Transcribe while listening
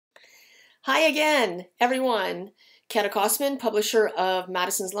Hi again, everyone. Kata Kosman, publisher of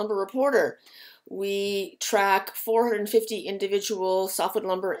Madison's Lumber Reporter. We track 450 individual softwood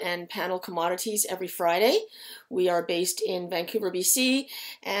lumber and panel commodities every Friday. We are based in Vancouver, BC,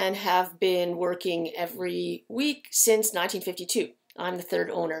 and have been working every week since 1952. I'm the third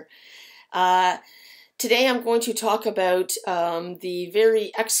owner. Today I'm going to talk about the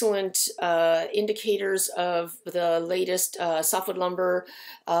very excellent indicators of the latest softwood lumber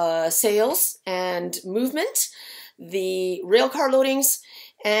sales and movement, the railcar loadings,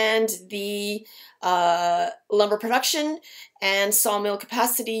 and the lumber production and sawmill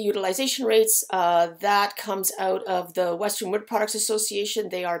capacity utilization rates. That comes out of the Western Wood Products Association.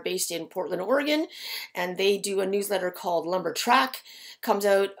 They are based in Portland, Oregon, and they do a newsletter called Lumber Track. Comes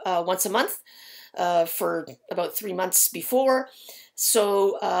out once a month. For about 3 months before.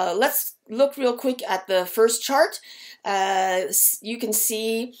 So let's look real quick at the first chart. You can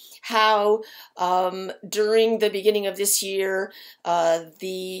see how during the beginning of this year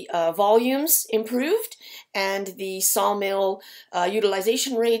the volumes improved and the sawmill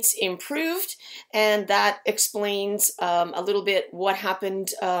utilization rates improved, and that explains a little bit what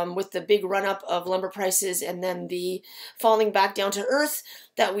happened with the big run-up of lumber prices and then the falling back down to earth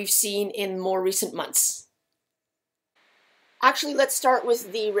that we've seen in more recent months. Actually, let's start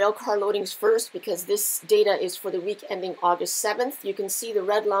with the railcar loadings first, because this data is for the week ending August 7th. You can see the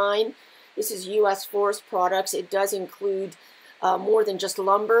red line. This is U.S. forest products. It does include more than just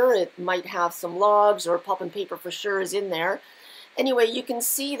lumber. It might have some logs, or pulp and paper for sure is in there. Anyway, you can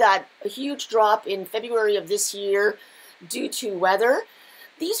see that a huge drop in February of this year due to weather.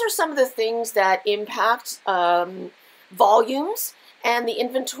 These are some of the things that impact volumes and the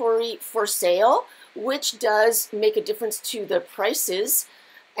inventory for sale, which does make a difference to the prices.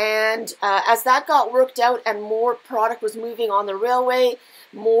 And as that got worked out and more product was moving on the railway,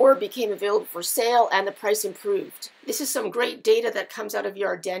 more became available for sale and the price improved. This is some great data that comes out of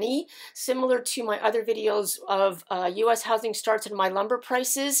Yardeni, similar to my other videos of U.S. housing starts and my lumber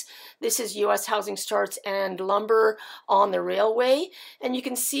prices. This is U.S. housing starts and lumber on the railway. And you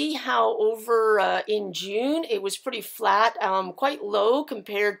can see how over in June, it was pretty flat, quite low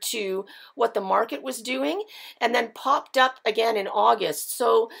compared to what the market was doing, and then popped up again in August.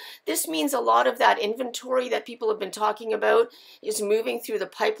 So this means a lot of that inventory that people have been talking about is moving through the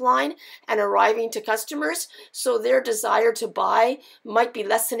pipeline and arriving to customers. So their desire to buy might be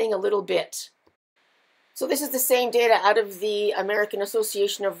lessening a little bit. So this is the same data out of the American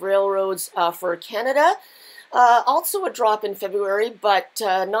Association of Railroads for Canada. Also a drop in February, but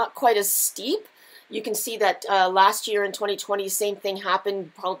not quite as steep. You can see that last year in 2020, same thing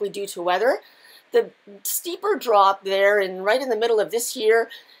happened, probably due to weather. The steeper drop there and right in the middle of this year,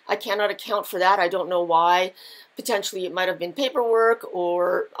 I cannot account for that. I don't know why. Potentially it might have been paperwork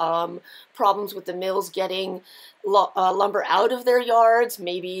or problems with the mills getting lumber out of their yards,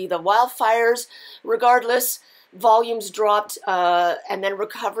 maybe the wildfires. Regardless, volumes dropped and then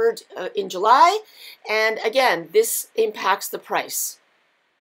recovered in July. And again, this impacts the price.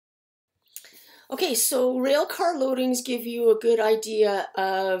 Okay, so railcar loadings give you a good idea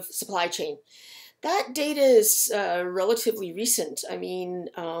of supply chain. That data is relatively recent. I mean,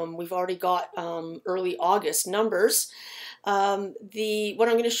 we've already got early August numbers. What I'm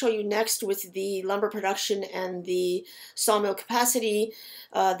going to show you next with the lumber production and the sawmill capacity,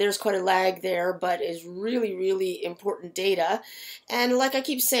 there's quite a lag there, but is really, really important data. And like I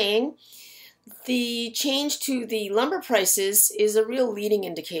keep saying, the change to the lumber prices is a real leading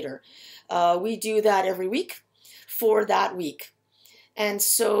indicator. We do that every week for that week. And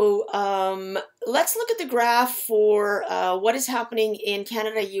so let's look at the graph for what is happening in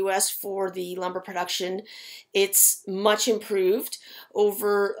Canada, US for the lumber production. It's much improved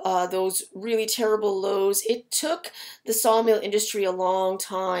over those really terrible lows. It took the sawmill industry a long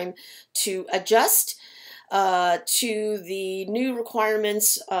time to adjust to the new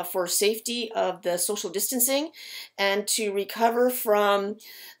requirements for safety of the social distancing and to recover from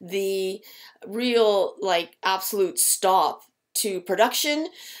the real, like, absolute stop to production,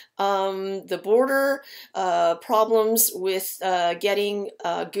 the border problems with getting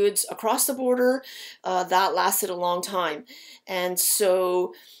goods across the border, that lasted a long time. And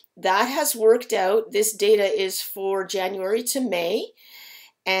so that has worked out. This data is for January to May.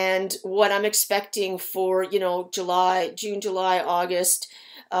 And what I'm expecting for, July, June, July, August,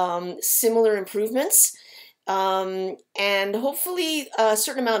 similar improvements. And hopefully a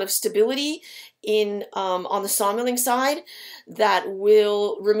certain amount of stability in on the sawmilling side that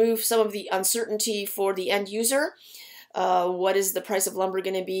will remove some of the uncertainty for the end user. what is the price of lumber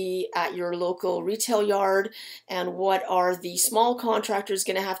going to be at your local retail yard, and what are the small contractors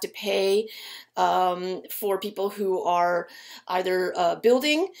going to have to pay for people who are either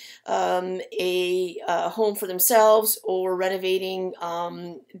building a home for themselves or renovating,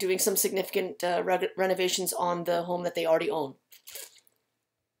 doing some significant renovations on the home that they already own.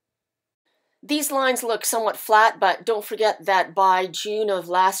 These lines look somewhat flat, but don't forget that by June of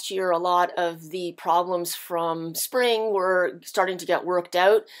last year, a lot of the problems from spring were starting to get worked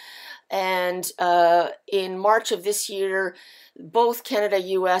out. And in March of this year, both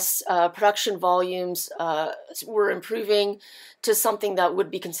Canada-US production volumes were improving to something that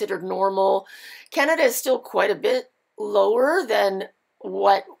would be considered normal. Canada is still quite a bit lower than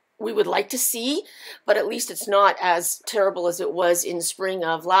what we would like to see, but at least it's not as terrible as it was in spring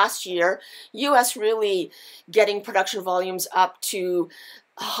of last year. US really getting production volumes up to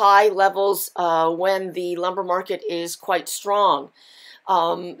high levels when the lumber market is quite strong.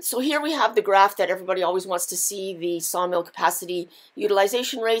 So here we have the graph that everybody always wants to see, the sawmill capacity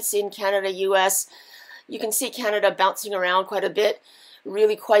utilization rates in Canada, US. You can see Canada bouncing around quite a bit,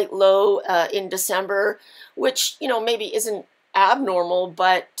 really quite low in December, which, you know, maybe isn't abnormal,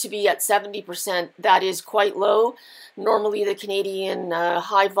 but to be at 70%, that is quite low. Normally the Canadian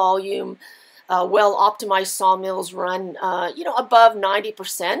high volume, well optimized sawmills run, you know, above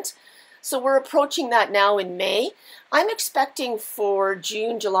 90%. So we're approaching that now in May. I'm expecting for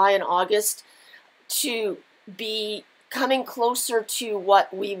June, July, and August to be coming closer to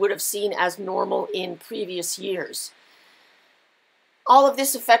what we would have seen as normal in previous years. All of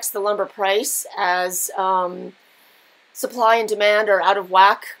this affects the lumber price as supply and demand are out of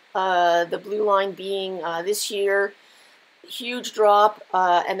whack. The blue line being this year, huge drop,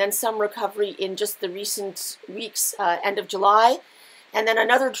 and then some recovery in just the recent weeks, end of July, and then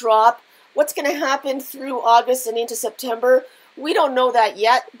another drop. What's going to happen through August and into September? We don't know that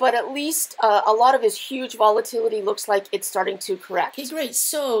yet, but at least a lot of this huge volatility looks like it's starting to correct. Okay, great.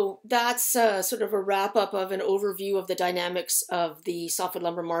 So that's sort of a wrap-up of an overview of the dynamics of the softwood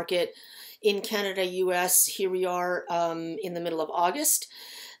lumber market in Canada, US. Here we are in the middle of August.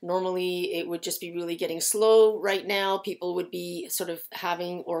 Normally it would just be really getting slow right now. People would be sort of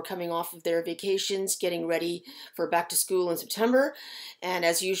having or coming off of their vacations, getting ready for back to school in September. And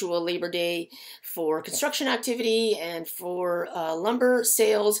as usual, Labor Day for construction activity and for lumber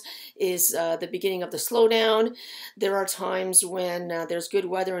sales is the beginning of the slowdown. There are times when there's good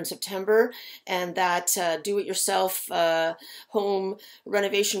weather in September, and that do-it-yourself home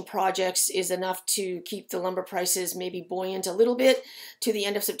renovation projects is enough to keep the lumber prices maybe buoyant a little bit to the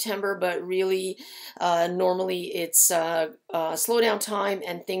end of September, but really normally it's slowdown time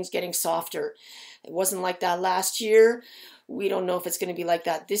and things getting softer. It wasn't like that last year. We don't know if it's going to be like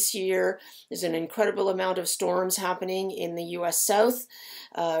that this year. There's an incredible amount of storms happening in the US South,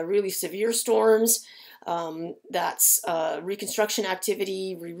 really severe storms. That's reconstruction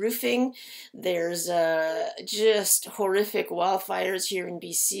activity, re-roofing. There's just horrific wildfires here in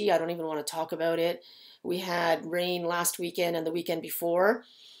BC. I don't even want to talk about it. We had rain last weekend and the weekend before.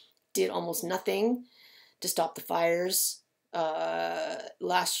 Did almost nothing to stop the fires.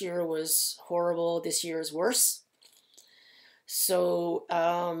 Last year was horrible. This year is worse. So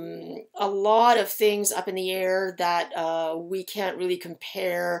a lot of things up in the air that we can't really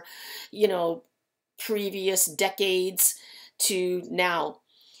compare, you know, previous decades to now.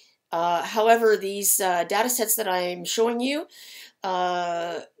 However, these data sets that I'm showing you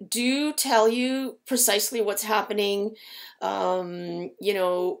do tell you precisely what's happening, you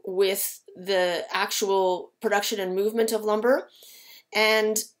know, with the actual production and movement of lumber,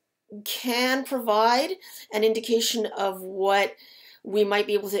 and can provide an indication of what we might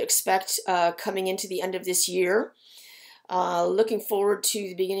be able to expect coming into the end of this year. Looking forward to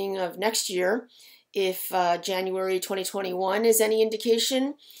the beginning of next year, if January 2021 is any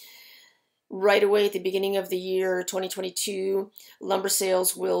indication. Right away at the beginning of the year 2022, lumber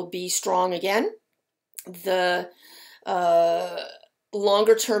sales will be strong again. The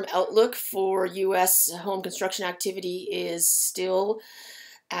longer term outlook for US home construction activity is still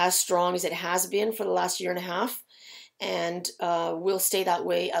as strong as it has been for the last year and a half, and will stay that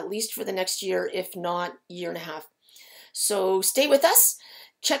way at least for the next year, if not year and a half. So stay with us,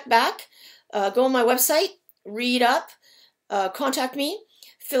 check back, go on my website, read up, contact me,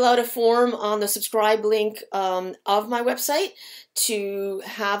 fill out a form on the subscribe link of my website to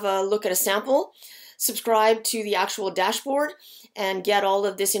have a look at a sample, subscribe to the actual dashboard, and get all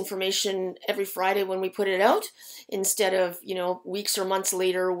of this information every Friday when we put it out, instead of, you know, weeks or months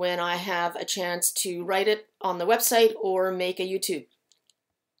later when I have a chance to write it on the website or make a YouTube.